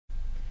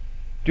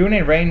Doing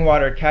a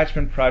rainwater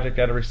catchment project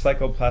out of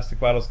recycled plastic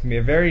bottles can be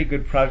a very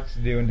good project to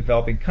do in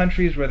developing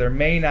countries where there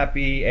may not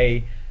be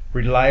a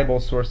reliable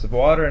source of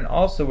water, and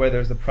also where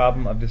there's the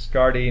problem of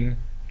discarding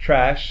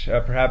trash.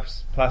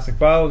 Perhaps plastic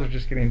bottles are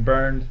just getting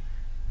burned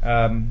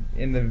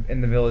in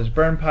the village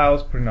burn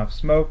piles, putting off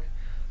smoke.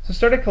 So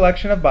start a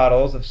collection of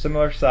bottles of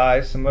similar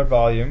size, similar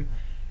volume,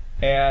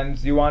 and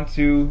you want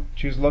to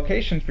choose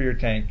location for your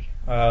tank.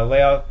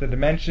 Lay out the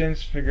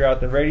dimensions, figure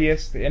out the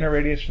radius, the inner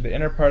radius for the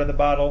inner part of the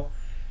bottle,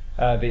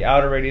 the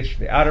outer radius for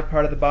the outer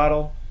part of the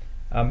bottle.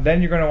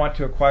 Then you're going to want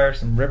to acquire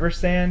some river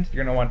sand.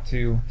 You're going to want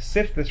to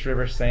sift this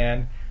river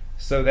sand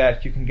so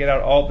that you can get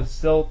out all the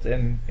silt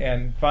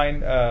and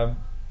find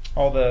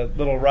all the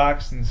little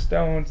rocks and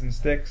stones and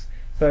sticks,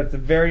 so that it's a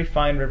very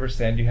fine river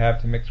sand you have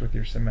to mix with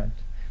your cement.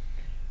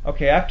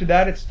 Okay, after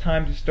that it's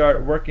time to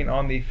start working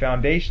on the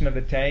foundation of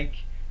the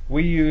tank.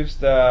 We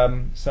used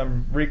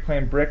some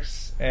reclaimed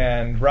bricks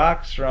and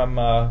rocks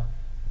from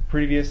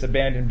previous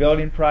abandoned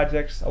building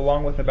projects,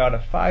 along with about a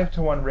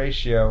 5-to-1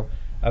 ratio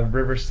of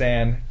river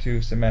sand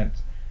to cement.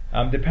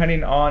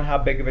 Depending on how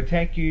big of a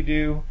tank you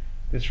do,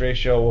 this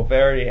ratio will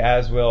vary,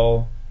 as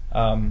will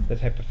the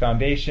type of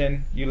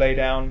foundation you lay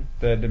down,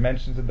 the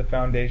dimensions of the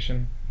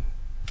foundation.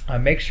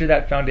 Make sure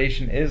that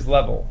foundation is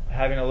level.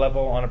 Having a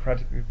level on a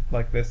project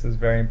like this is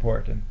very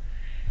important.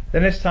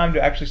 Then it's time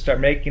to actually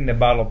start making the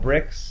bottle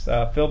bricks.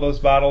 Fill those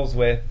bottles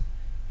with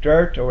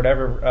dirt or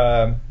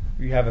whatever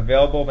you have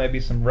available, maybe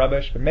some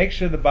rubbish, but make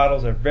sure the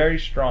bottles are very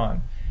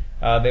strong.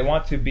 They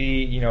want to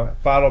be,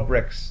 bottle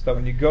bricks. So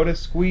when you go to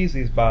squeeze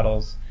these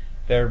bottles,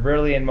 they're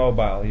really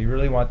immobile. You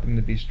really want them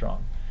to be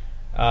strong.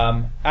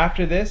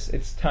 After this,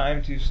 it's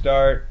time to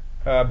start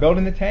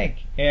building the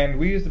tank. And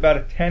we used about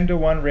a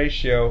 10-to-1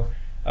 ratio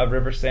of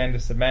river sand to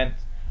cement.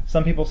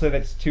 Some people say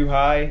that's too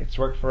high. It's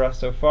worked for us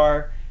so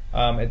far.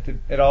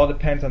 It all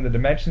depends on the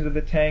dimensions of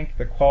the tank,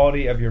 the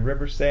quality of your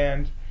river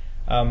sand.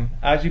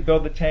 As you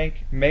build the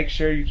tank, make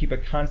sure you keep a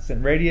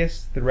constant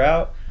radius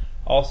throughout.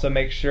 Also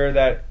make sure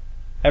that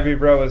every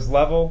row is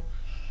level.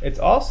 It's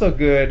also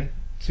good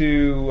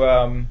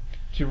to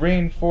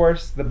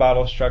reinforce the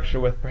bottle structure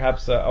with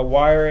perhaps a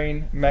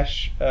wiring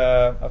mesh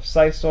of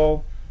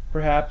sisal,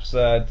 perhaps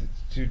to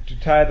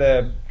tie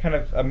the kind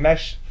of a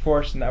mesh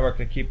force network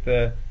to give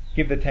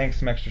the tank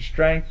some extra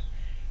strength.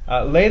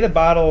 Lay the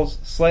bottles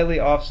slightly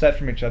offset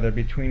from each other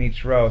between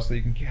each row so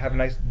you can have a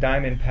nice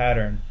diamond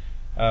pattern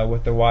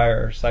with the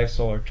wire or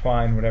sisal or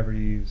twine, whatever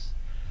you use.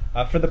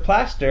 For the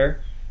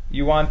plaster,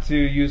 you want to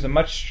use a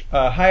much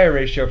higher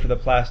ratio for the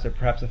plaster,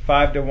 perhaps a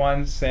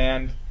 5-to-1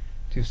 sand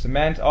to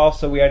cement.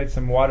 Also, we added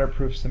some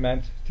waterproof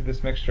cement to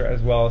this mixture,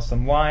 as well as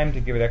some lime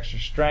to give it extra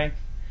strength.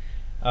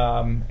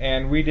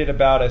 And we did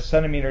about a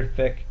centimeter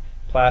thick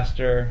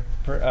plaster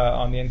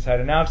on the inside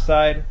and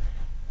outside.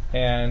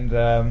 And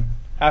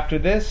after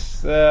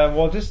this,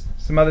 well, just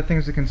some other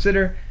things to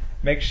consider.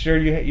 Make sure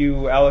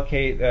you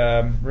allocate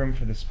room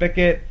for the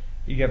spigot.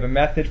 You have a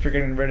method for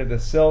getting rid of the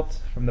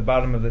silt from the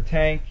bottom of the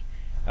tank,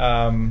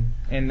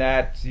 in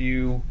that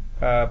you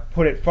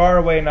put it far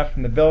away enough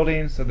from the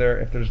building so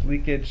if there's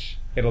leakage,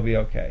 it'll be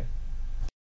okay.